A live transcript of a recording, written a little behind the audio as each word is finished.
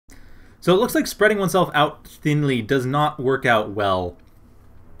So it looks like spreading oneself out thinly does not work out well.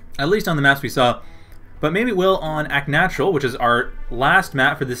 At least on the maps we saw. But maybe it will on Act Natural, which is our last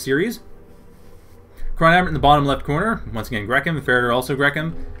map for this series. ChronAberant in the bottom left corner. Once again, Grekim. Ferretter also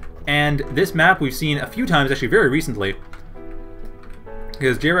Grekim. And this map we've seen a few times, actually very recently.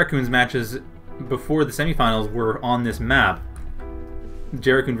 Because J Raccoon's matches before the semifinals were on this map.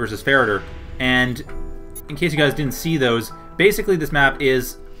 J Raccoon versus Ferretter. And in case you guys didn't see those, basically this map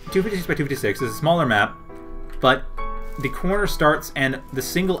is 256 by 256. It's a smaller map, but the corner starts and the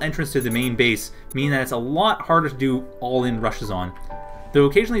single entrance to the main base mean that it's a lot harder to do all-in rushes on. Though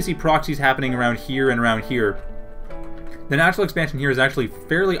occasionally you see proxies happening around here and around here. The natural expansion here is actually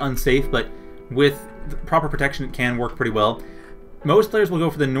fairly unsafe, but with proper protection it can work pretty well. Most players will go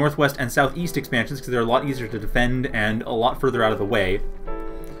for the northwest and southeast expansions because they're a lot easier to defend and a lot further out of the way.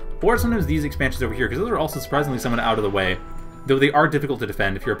 Or sometimes these expansions over here, because those are also surprisingly somewhat out of the way. Though they are difficult to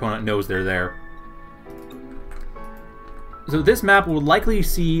defend if your opponent knows they're there. So this map will likely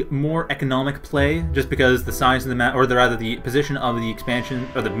see more economic play, just because the size of the map, or rather the position of the expansion,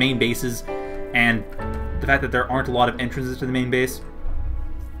 or the main bases, and the fact that there aren't a lot of entrances to the main base.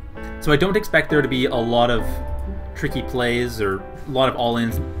 So I don't expect there to be a lot of tricky plays, or a lot of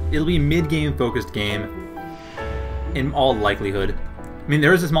all-ins. It'll be a mid-game focused game, in all likelihood. I mean,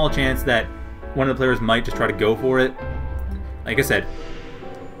 there is a small chance that one of the players might just try to go for it. Like I said,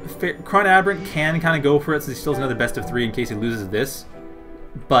 ChronAberant can kind of go for it since he still has another best of 3 in case he loses this.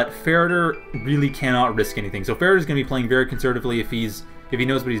 But Ferretter really cannot risk anything. So Ferretter's going to be playing very conservatively if he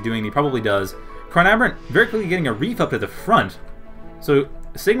knows what he's doing, and he probably does. ChronAberant very quickly getting a reef up to the front. So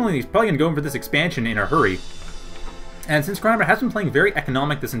signaling he's probably going to go in for this expansion in a hurry. And since ChronAberant has been playing very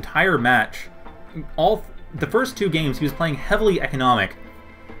economic this entire match, the first 2 games he was playing heavily economic.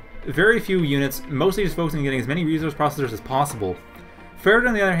 Very few units, mostly just focusing on getting as many resource processors as possible. Ferretter,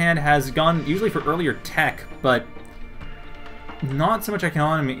 on the other hand, has gone usually for earlier tech, but not so much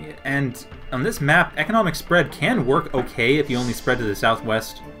economy. And on this map, economic spread can work okay if you only spread to the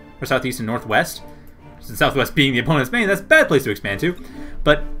southwest, or southeast and northwest. The southwest being the opponent's main, that's a bad place to expand to.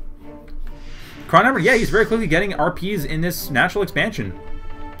 But ChronAberant, yeah, he's very quickly getting RPs in this natural expansion.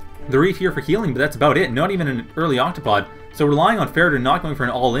 The reef here for healing, but that's about it. Not even an early octopod. So relying on Ferretter not going for an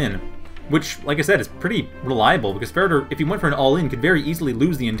all-in, which, like I said, is pretty reliable, because Ferretter, if he went for an all-in, could very easily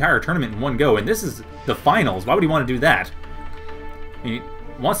lose the entire tournament in one go, and this is the finals. Why would he want to do that? He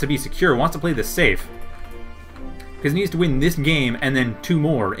wants to be secure, wants to play this safe, because he needs to win this game and then 2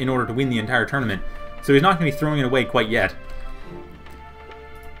 more in order to win the entire tournament. So he's not going to be throwing it away quite yet.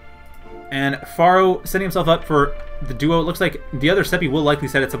 And Faro setting himself up for the duo. It looks like the other Seppi will likely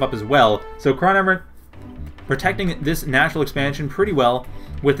set itself up as well. So ChronAberant protecting this natural expansion pretty well,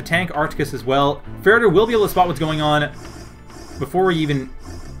 with the tank Arcticus as well. Ferretter will be able to spot what's going on before he even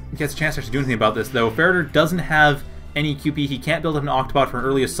gets a chance to actually do anything about this, though. Ferretter doesn't have any QP. He can't build up an Octopod for an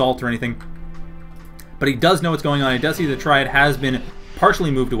early assault or anything. But he does know what's going on. He does see the Triad has been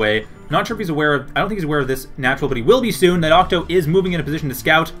partially moved away. Not sure if he's aware of... I don't think he's aware of this natural, but he will be soon. That Octo is moving in a position to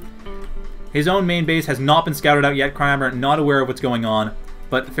scout. His own main base has not been scouted out yet. ChronAberant not aware of what's going on.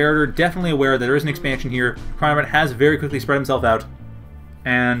 But Ferretter definitely aware that there is an expansion here. ChronAberant has very quickly spread himself out.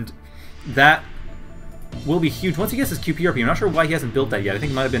 And that will be huge. Once he gets his QPRP, I'm not sure why he hasn't built that yet. I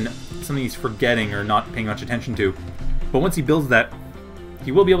think it might have been something he's forgetting or not paying much attention to. But once he builds that,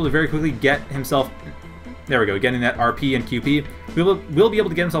 he will be able to very quickly get himself... There we go, getting that RP and QP. Will be able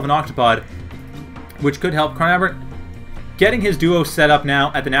to get himself an Octopod, which could help. ChronAberant getting his duo set up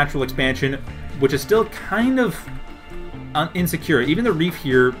now at the natural expansion, which is still kind of insecure. Even the reef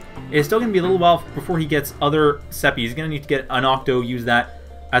here is still going to be a little while before he gets other Seppi. He's going to need to get an Octo, use that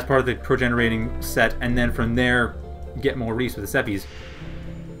as part of the pro-generating set, and then from there get more reefs with the Seppis.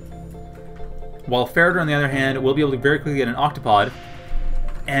 While Ferretter, on the other hand, will be able to very quickly get an Octopod,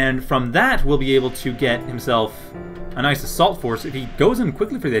 and from that will be able to get himself a nice assault force. If he goes in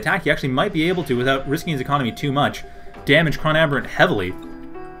quickly for the attack, he actually might be able to, without risking his economy too much, damage ChronAberant heavily.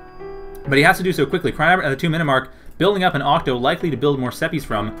 But he has to do so quickly. ChronAberant at the 2-minute mark, building up an Octo, likely to build more Seppis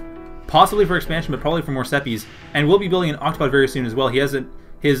from. Possibly for expansion, but probably for more Seppis. And will be building an Octopod very soon as well. He has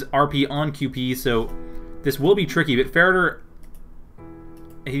his RP on QP, so this will be tricky. But Ferretter,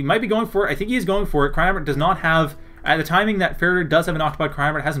 he might be going for it. I think he is going for it. ChronAberant does not have... At the timing that Ferretter does have an Octopod,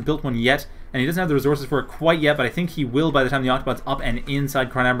 ChronAberant hasn't built one yet, and he doesn't have the resources for it quite yet, but I think he will by the time the Octopod's up and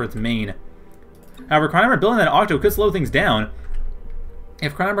inside ChronAberant's main. However, ChronAberant building that Octo could slow things down.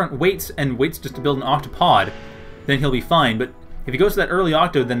 If ChronAberant waits just to build an Octopod, then he'll be fine, but if he goes to that early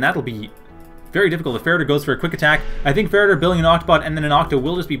Octo, then that'll be very difficult. If Ferretter goes for a quick attack, I think Ferretter building an Octopod and then an Octo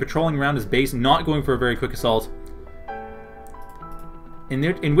will just be patrolling around his base, not going for a very quick assault.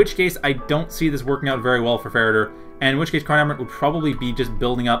 In which case, I don't see this working out very well for Ferretter, and in which case ChronAberant would probably be just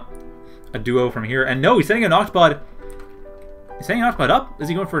building up a duo from here. And no, he's sending an Octopod. He's sending an Octopod up? Is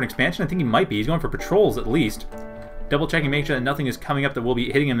he going for an expansion? I think he might be. He's going for patrols at least. Double checking, make sure that nothing is coming up that will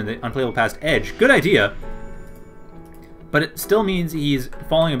be hitting him in the unplayable past edge. Good idea. But it still means he's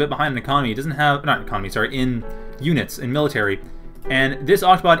falling a bit behind in economy. He doesn't have, not economy, sorry, in units, in military. And this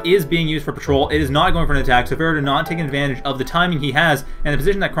Octopod is being used for patrol. It is not going for an attack, so Ferretter not taking advantage of the timing he has and the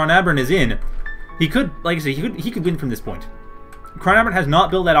position that ChronAberant is in. He could, like I said, he could win from this point. ChronAberant has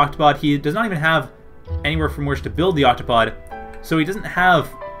not built that Octopod. He does not even have anywhere from which to build the Octopod, so he doesn't have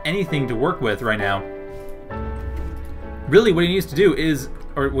anything to work with right now. Really, what he needs to do is,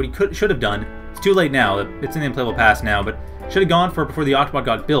 or what he should have done, it's too late now, it's in the unplayable past now, but should have gone for it before the Octopod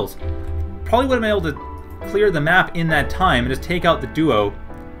got built. Probably would have been able to clear the map in that time and just take out the duo.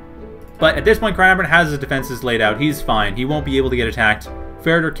 But at this point, ChronAberant has his defenses laid out. He's fine. He won't be able to get attacked.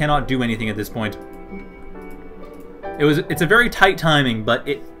 Ferretter cannot do anything at this point. It's a very tight timing, but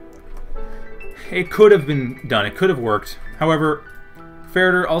it could have been done. It could have worked. However,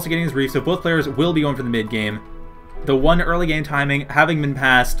 Ferretter also getting his reef, so both players will be going for the mid game. The one early game timing having been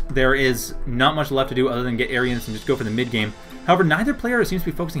passed, there is not much left to do other than get Aryans and just go for the mid game. However, neither player seems to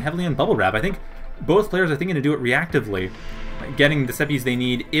be focusing heavily on bubble wrap. I think both players are thinking to do it reactively, like getting the seppies they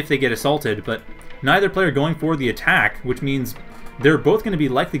need if they get assaulted, but neither player going for the attack, which means they're both going to be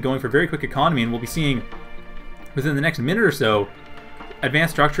likely going for very quick economy, and we'll be seeing within the next minute or so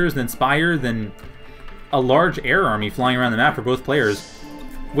advanced structures, then Spire, then a large air army flying around the map for both players,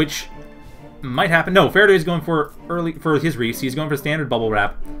 which might happen. No, Ferretter is going for his reefs. He's going for standard bubble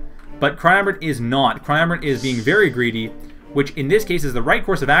wrap, but ChronAberant is not. ChronAberant is being very greedy, which in this case is the right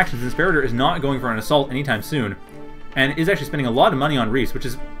course of action since Ferretter is not going for an assault anytime soon, and is actually spending a lot of money on reefs, which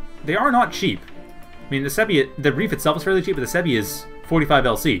is, they are not cheap. I mean, the reef itself is fairly cheap, but the seppi is 45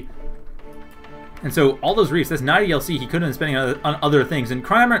 LC. And so all those reefs, that's 90 LC he could have been spending on other things. And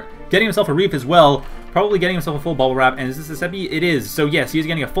ChronAberant getting himself a reef as well, probably getting himself a full bubble wrap. And is this a seppi? It is. So yes, he is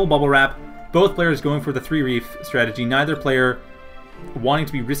getting a full bubble wrap. Both players going for the 3 reef strategy, neither player wanting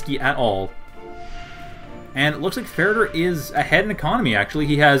to be risky at all. And it looks like Ferretter is ahead in economy, actually.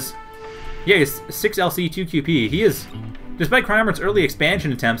 He has, yeah, he's 6 LC, 2 QP. He is, despite ChronAberant's early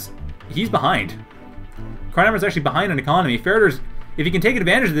expansion attempts, he's behind. ChronAberant's actually behind in economy. Ferretter's, if he can take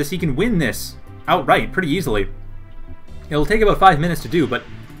advantage of this, he can win this outright pretty easily. It'll take about 5 minutes to do, but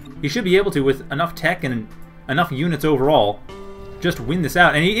he should be able to with enough tech and enough units overall. Just win this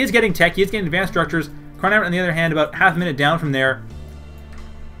out. And he is getting tech, he is getting advanced structures. ChronAberant, on the other hand, about half a minute down from there,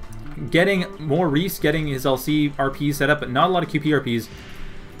 getting more reefs, getting his LC RPs set up, but not a lot of QP RPs.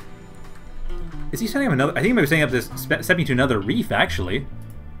 Is he setting up another? I think he might be setting up this seppi to another reef, actually.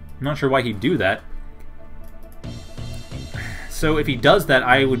 I'm not sure why he'd do that. So if he does that,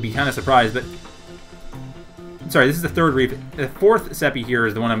 I would be kind of surprised, but... Sorry, this is the 3rd reef. The 4th seppi here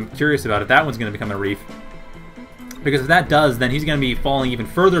is the one I'm curious about, if that one's going to become a reef. Because if that does, then he's going to be falling even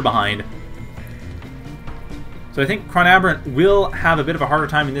further behind. So I think ChronAberant will have a bit of a harder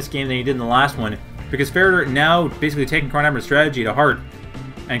time in this game than he did in the last one, because Ferretter now basically taking ChronAberant's strategy to heart,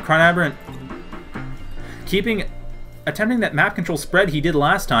 and ChronAberant attempting that map control spread he did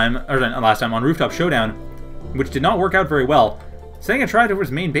last time, or not last time, on Rooftop Showdown, which did not work out very well. Setting a try over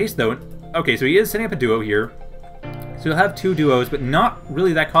his main base though. Okay, so he is setting up a duo here. So he'll have 2 duos, but not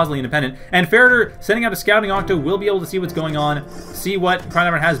really that causally independent. And Ferretter, sending out a scouting octo, will be able to see what's going on, see what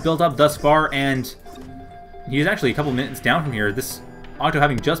ChronAberant has built up thus far, and he is actually a couple minutes down from here. This octo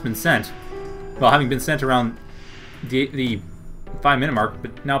having just been sent, well, having been sent around the 5-minute mark,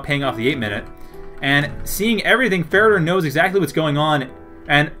 but now paying off the 8-minute. And seeing everything, Ferretter knows exactly what's going on,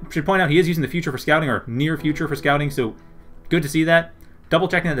 and should point out he is using the future for scouting, or near future for scouting, so good to see that. Double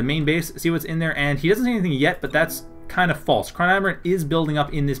checking at the main base, see what's in there, and he doesn't see anything yet, but that's kind of false. ChronAberant is building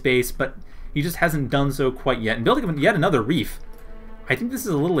up in this base, but he just hasn't done so quite yet. And building up yet another reef. I think this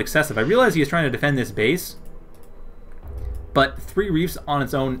is a little excessive. I realize he is trying to defend this base, but 3 reefs on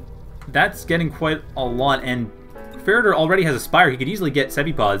its own, that's getting quite a lot, and Ferretter already has a Spire. He could easily get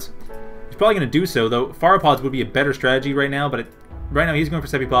Seppipods. He's probably going to do so, though. Pharopods would be a better strategy right now, but right now he's going for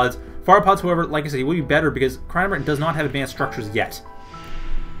Seppipods. Pharopods, however, like I said, he will be better because ChronAberant does not have advanced structures yet.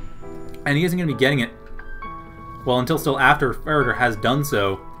 And he isn't going to be getting it, well, until still after Ferretter has done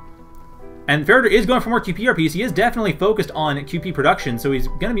so. And Ferretter is going for more QP RPs. He is definitely focused on QP production, so he's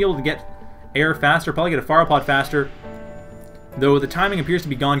going to be able to get air faster, probably get a Pharopod faster. Though the timing appears to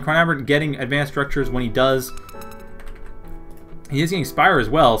be gone. ChronAberant getting advanced structures when he does. He is getting Spire as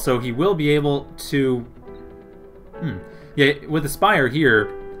well, so he will be able to... Yeah, with the Spire here,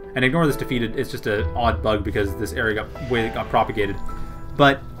 and ignore this defeated, it's just an odd bug because this area got propagated.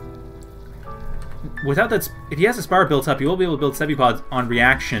 but without that, if he has a Spire built up, he will be able to build Sepipods on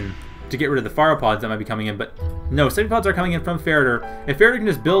reaction to get rid of the Pharopods that might be coming in, but no, Sepipods are coming in from Ferretter. If Ferretter can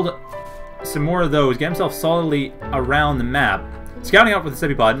just build some more of those, get himself solidly around the map, scouting out with the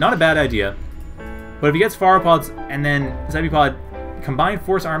Sepipod, not a bad idea. But if he gets Pharopods and then Sepipod combined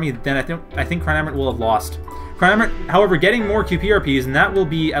force army, then I think ChronAberant will have lost. ChronAberant, however, getting more QPRPs, and that will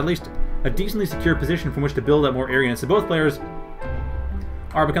be at least a decently secure position from which to build up more area. So both players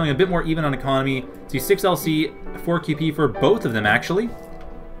are becoming a bit more even on economy. See 6 LC, 4 QP for both of them, actually.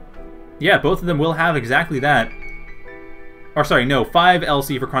 Yeah, both of them will have exactly that. Or sorry, no, 5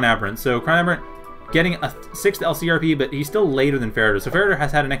 LC for ChronAberant. So ChronAberant getting a 6th LCRP, but he's still later than Ferretter. So Ferretter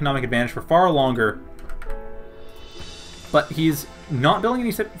has had an economic advantage for far longer. But he's not building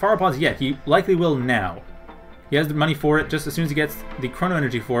any Pharopods yet. He likely will now. He has the money for it. Just as soon as he gets the Chrono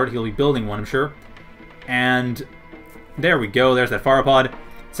Energy for it, he'll be building one, I'm sure. And there we go. There's that Pharopod.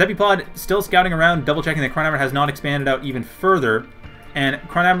 Sepipod still scouting around, double-checking that ChronAberant has not expanded out even further. And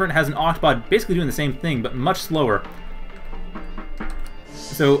ChronAberant has an Octopod basically doing the same thing, but much slower.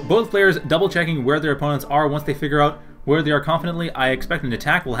 So both players double-checking where their opponents are once they figure out where they are confidently. I expect an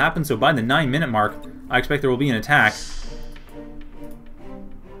attack will happen, so by the 9-minute mark, I expect there will be an attack.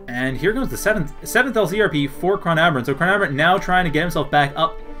 And here goes the 7th LCRP for ChronAberant. So ChronAberant now trying to get himself back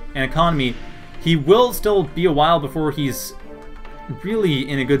up in economy. He will still be a while before he's really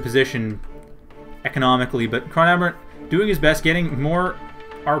in a good position economically, but ChronAberant doing his best, getting more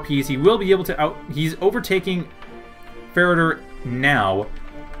RPs. He will be able to he's overtaking Ferretter now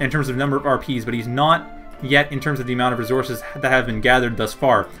in terms of number of RPs, but he's not yet in terms of the amount of resources that have been gathered thus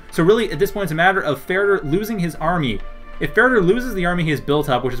far. So really, at this point, it's a matter of Ferretter losing his army. If Ferretter loses the army he has built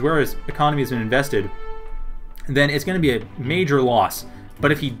up, which is where his economy has been invested, then it's going to be a major loss.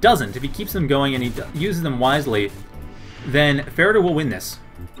 But if he doesn't, if he keeps them going and he uses them wisely, then Ferretter will win this.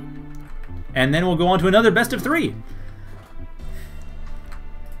 And then we'll go on to another best of 3.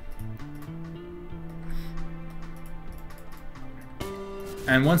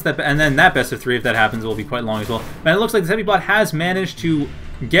 And then that best of 3, if that happens, will be quite long as well. And it looks like the Sepipod has managed to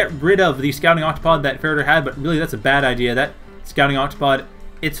get rid of the Scouting Octopod that Ferretter had, but really that's a bad idea. That Scouting Octopod,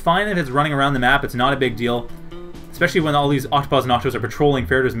 it's fine if it's running around the map, it's not a big deal. Especially when all these Octopods and Octos are patrolling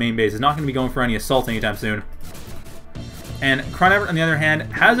Ferretter's main base. It's not going to be going for any assaults anytime soon. And ChronAberant, on the other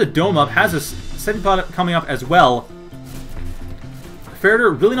hand, has a dome up, has a Sepipod coming up as well.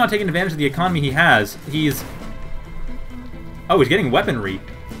 Ferretter really not taking advantage of the economy he has. He's getting weaponry.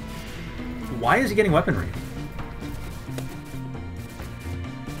 Why is he getting weaponry?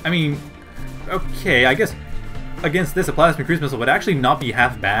 I mean, okay, I guess against this, a Plasma Cruise Missile would actually not be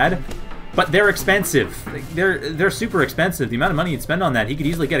half bad. But they're expensive. They're super expensive. The amount of money you'd spend on that, he could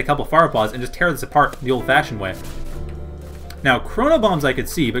easily get a couple Pharopods and just tear this apart the old-fashioned way. Now, Chrono Bombs I could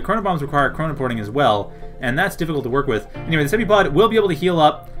see, but Chrono Bombs require chronoporting as well, and that's difficult to work with. Anyway, the Sepipod will be able to heal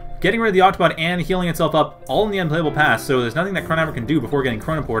up, getting rid of the Octopod and healing itself up, all in the Unplayable Pass, so there's nothing that ChronAberant can do before getting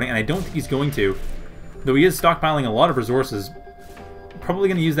chronoporting, and I don't think he's going to. Though he is stockpiling a lot of resources. Probably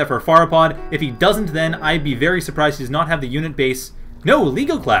going to use that for a Pharopod. If he doesn't, then I'd be very surprised he does not have the unit base. No,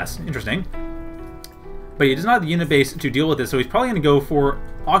 legal class. Interesting. But he does not have the unit base to deal with this, so he's probably going to go for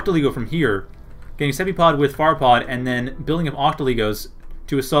Octolego from here. Getting Sepipod with Pharopod, and then building up Octolegos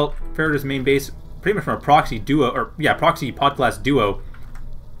to assault Ferretter's main base, pretty much from a proxy duo, or yeah, proxy pod class duo.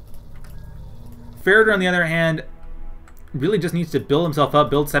 Ferretter, on the other hand, really just needs to build himself up,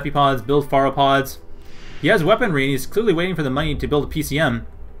 build Sepipods, build Pharopods. He has weaponry, and he's clearly waiting for the money to build a PCM.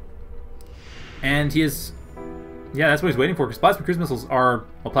 And he is... yeah, that's what he's waiting for, because Plasma Cruise Missiles are...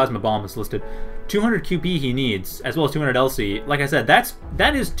 well, Plasma Bomb is listed. 200 QP he needs, as well as 200 LC. Like I said,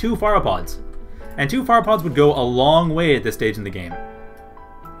 that is 2 Pharopods. And 2 Pharopods would go a long way at this stage in the game.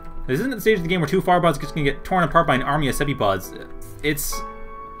 This isn't the stage of the game where 2 Pharopods are just going to get torn apart by an army of Sepipods.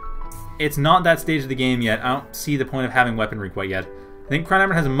 It's not that stage of the game yet. I don't see the point of having weaponry quite yet. I think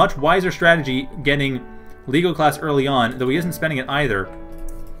ChronAberant has a much wiser strategy getting legal class early on, though he isn't spending it either.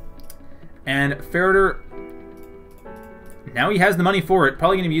 And Ferretter, now he has the money for it.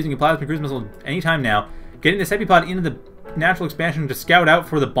 Probably going to be using a Plasma Cruise Missile anytime now. Getting the Sepipod into the natural expansion to scout out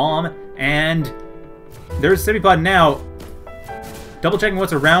for the bomb. And there's Sepipod now. Double checking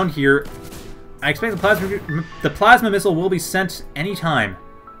what's around here. I expect the Plasma Missile will be sent anytime.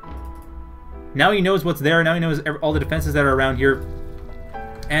 Now he knows what's there. Now he knows all the defenses that are around here.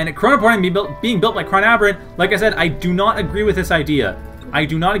 And chronoporting being built by ChronAberant, like I said, I do not agree with this idea. I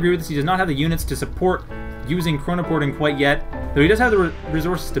do not agree with this. He does not have the units to support using chronoporting quite yet. Though he does have the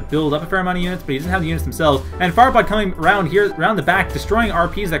resources to build up a fair amount of units, but he doesn't have the units themselves. And Pharopod coming around here, around the back, destroying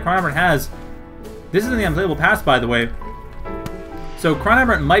RPs that ChronAberant has. This is in the Unplayable Pass, by the way. So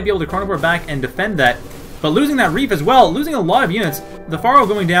ChronAberant might be able to chronoport back and defend that. But losing that reef as well, losing a lot of units. The Faro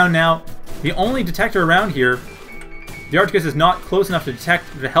going down now. The only detector around here. The Archicus is not close enough to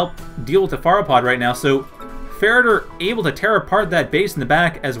detect to help deal with the Pharopod right now. So Ferretter able to tear apart that base in the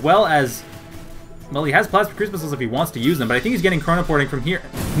back, as well as... Well, he has Plasma Cruise Missiles if he wants to use them, but I think he's getting chronoporting from here.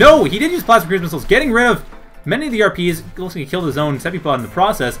 No, he did use Plasma Cruise Missiles, getting rid of many of the RPs. Looks like he killed his own Sepipod in the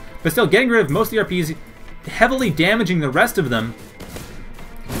process, but still getting rid of most of the RPs, heavily damaging the rest of them.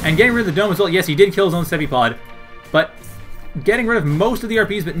 And getting rid of the dome as well. Yes, he did kill his own Sepipod, but getting rid of most of the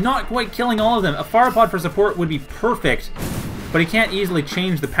RPs, but not quite killing all of them. A Pharopod for support would be perfect, but he can't easily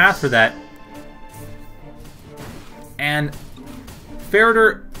change the path for that. And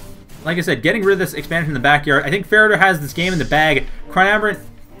Ferretter, like I said, getting rid of this expansion in the backyard. I think Ferretter has this game in the bag. ChronAberant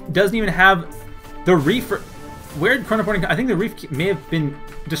doesn't even have the reef. Where did chronoporting? I think the reef may have been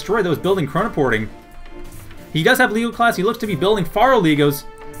destroyed that was building chronoporting. He does have Lego class. He looks to be building Faro Legos,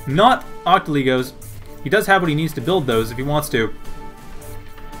 not Octolegos. He does have what he needs to build those if he wants to.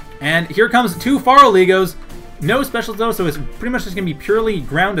 And here comes 2 Faro Legos. No specials though, so it's pretty much just going to be purely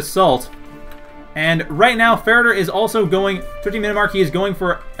ground assault. And right now, Ferretter is also going, 13-minute mark, he is going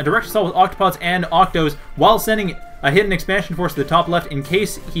for a direct assault with Octopods and Octos while sending a hidden expansion force to the top left in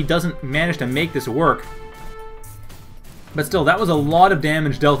case he doesn't manage to make this work. But still, that was a lot of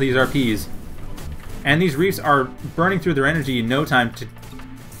damage dealt to these RPs. And these reefs are burning through their energy in no time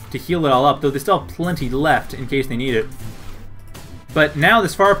to heal it all up, though they still have plenty left in case they need it. But now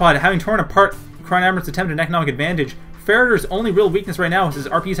this Pharopod, having torn apart ChronAberant's attempt at an economic advantage, Ferretter's only real weakness right now is his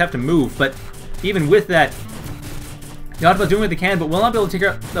RPs have to move, but even with that, the Autobots doing what they can, but will not be able to take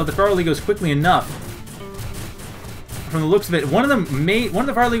out the Faro Legos quickly enough. From the looks of it, one of the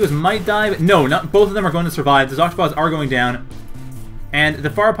Faro Legos might die, but no, not both of them are going to survive. Those Octopods are going down, and the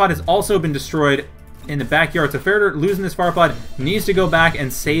Pharopod has also been destroyed in the backyard. So Ferretter, losing this Pharopod, needs to go back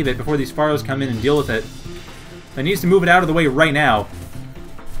and save it before these Pharos come in and deal with it. He needs to move it out of the way right now.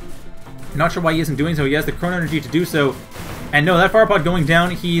 Not sure why he isn't doing so. He has the Chrono Energy to do so. And no, that Pharopod going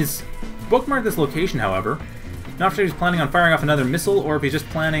down, he's bookmarked this location, however. Not sure if he's planning on firing off another missile, or if he's just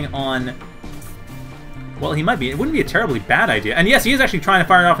planning on... Well, he might be. It wouldn't be a terribly bad idea. And yes, he is actually trying to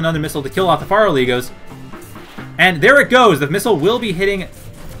fire off another missile to kill off the Faro Legos. And there it goes. The missile will be hitting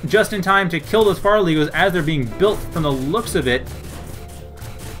just in time to kill those Faro Legos as they're being built from the looks of it.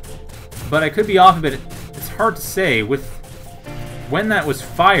 But I could be off a bit. It's hard to say with when that was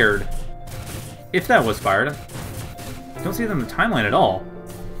fired. If that was fired. I don't see it on the timeline at all.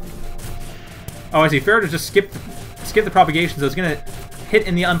 Oh, I see. Ferretter just skipped the propagation, so it's going to hit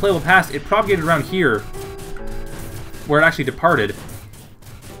in the unplayable pass. It propagated around here, where it actually departed.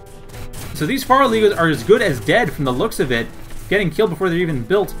 So these Faro Legos are as good as dead from the looks of it, getting killed before they're even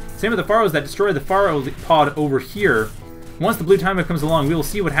built. Same with the Pharos that destroyed the Faro pod over here. Once the blue timer comes along, we will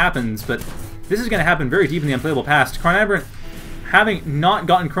see what happens, but this is going to happen very deep in the unplayable past. ChronAberant, having not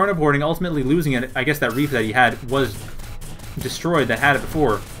gotten chronoporting, ultimately losing it, I guess that reef that he had was destroyed that had it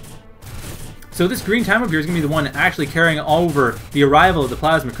before. So this green time up here is going to be the one actually carrying over the arrival of the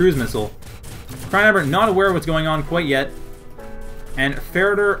Plasma Cruise Missile. ChronAberant not aware of what's going on quite yet, and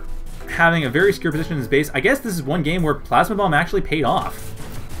Ferretter having a very secure position in his base. I guess this is one game where Plasma Bomb actually paid off.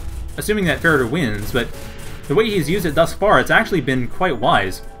 Assuming that Ferretter wins, but the way he's used it thus far, it's actually been quite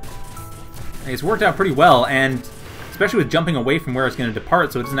wise. It's worked out pretty well, and especially with jumping away from where it's going to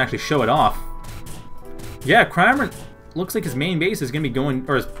depart so it doesn't actually show it off. Yeah, ChronAberant looks like his main base is going to be going,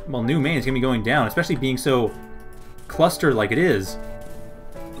 or his, well, new main is going to be going down, especially being so clustered like it is.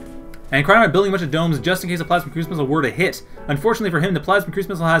 And ChronAberant building a bunch of domes just in case a Plasma Cruise Missile were to hit. Unfortunately for him, the Plasma Cruise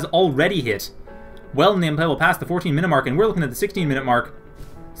Missile has already hit. Well in the unplayable past the 14-minute mark, and we're looking at the 16-minute mark.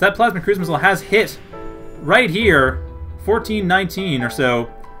 So that Plasma Cruise Missile has hit right here, 14:19 or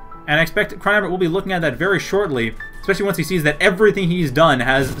so. And I expect ChronAberant will be looking at that very shortly, especially once he sees that everything he's done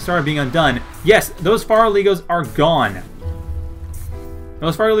has started being undone. Yes, those Faro Legos are gone.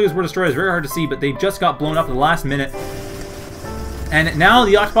 Those Faro Legos were destroyed. It's very hard to see, but they just got blown up at the last minute. And now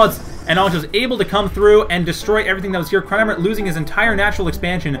the Octopods and Octos able to come through and destroy everything that was here. ChronAberant losing his entire natural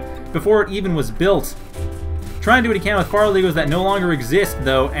expansion before it even was built. Trying to do what he can with Faro Legos that no longer exist,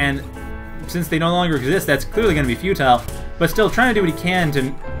 though, and since they no longer exist, that's clearly going to be futile. But still, trying to do what he can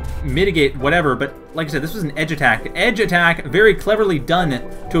to mitigate whatever. But like I said, this was an edge attack. Edge attack, very cleverly done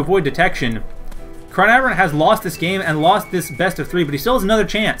to avoid detection. ChronAberant has lost this game and lost this best of 3, but he still has another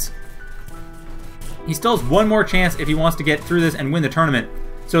chance. He still has one more chance if he wants to get through this and win the tournament.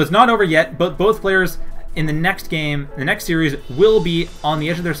 So it's not over yet, but both players in the next game, the next series, will be on the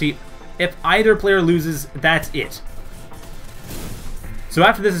edge of their seat. If either player loses, that's it. So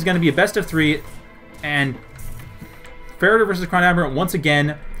after this is going to be a best of 3, and Ferretter versus ChronAberant once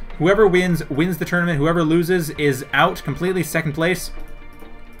again. Whoever wins, wins the tournament. Whoever loses is out completely, second place.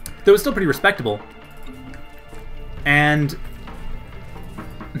 Though it's still pretty respectable. And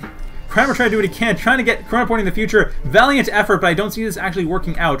ChronAberant trying to do what he can, trying to get Chronabort in the future. Valiant effort, but I don't see this actually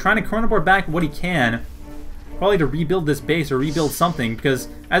working out. Trying to Chronabort back what he can. Probably to rebuild this base or rebuild something, because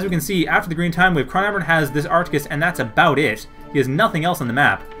as we can see, after the green time wave, ChronAberant has this Arcticus, and that's about it. He has nothing else on the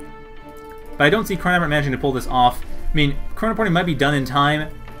map. But I don't see ChronAberant managing to pull this off. I mean, Chronaporting might be done in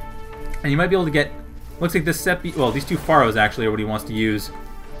time, and you might be able to get... Looks like this set... Well, these two Pharaohs actually are what he wants to use.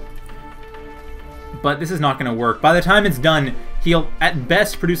 But this is not going to work. By the time it's done, he'll at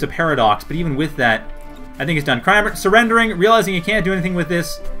best produce a Paradox, but even with that, I think it's done. ChronAberant surrendering, realizing he can't do anything with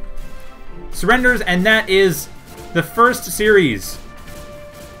this. Surrenders, and that is the first series.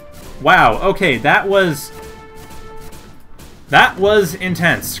 Wow, okay, that was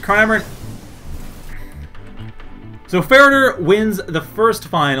intense. ChronAberant. So Ferretter wins the first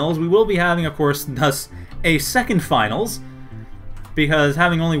finals. We will be having, of course, thus a second finals, because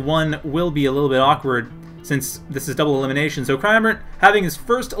having only one will be a little bit awkward since this is double elimination. So ChronAberant having his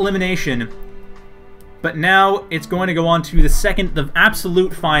first elimination, but now it's going to go on to the second, the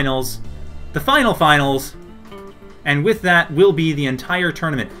absolute finals. The final finals, and with that will be the entire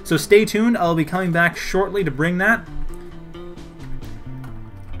tournament. So stay tuned, I'll be coming back shortly to bring that,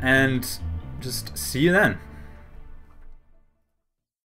 and just see you then.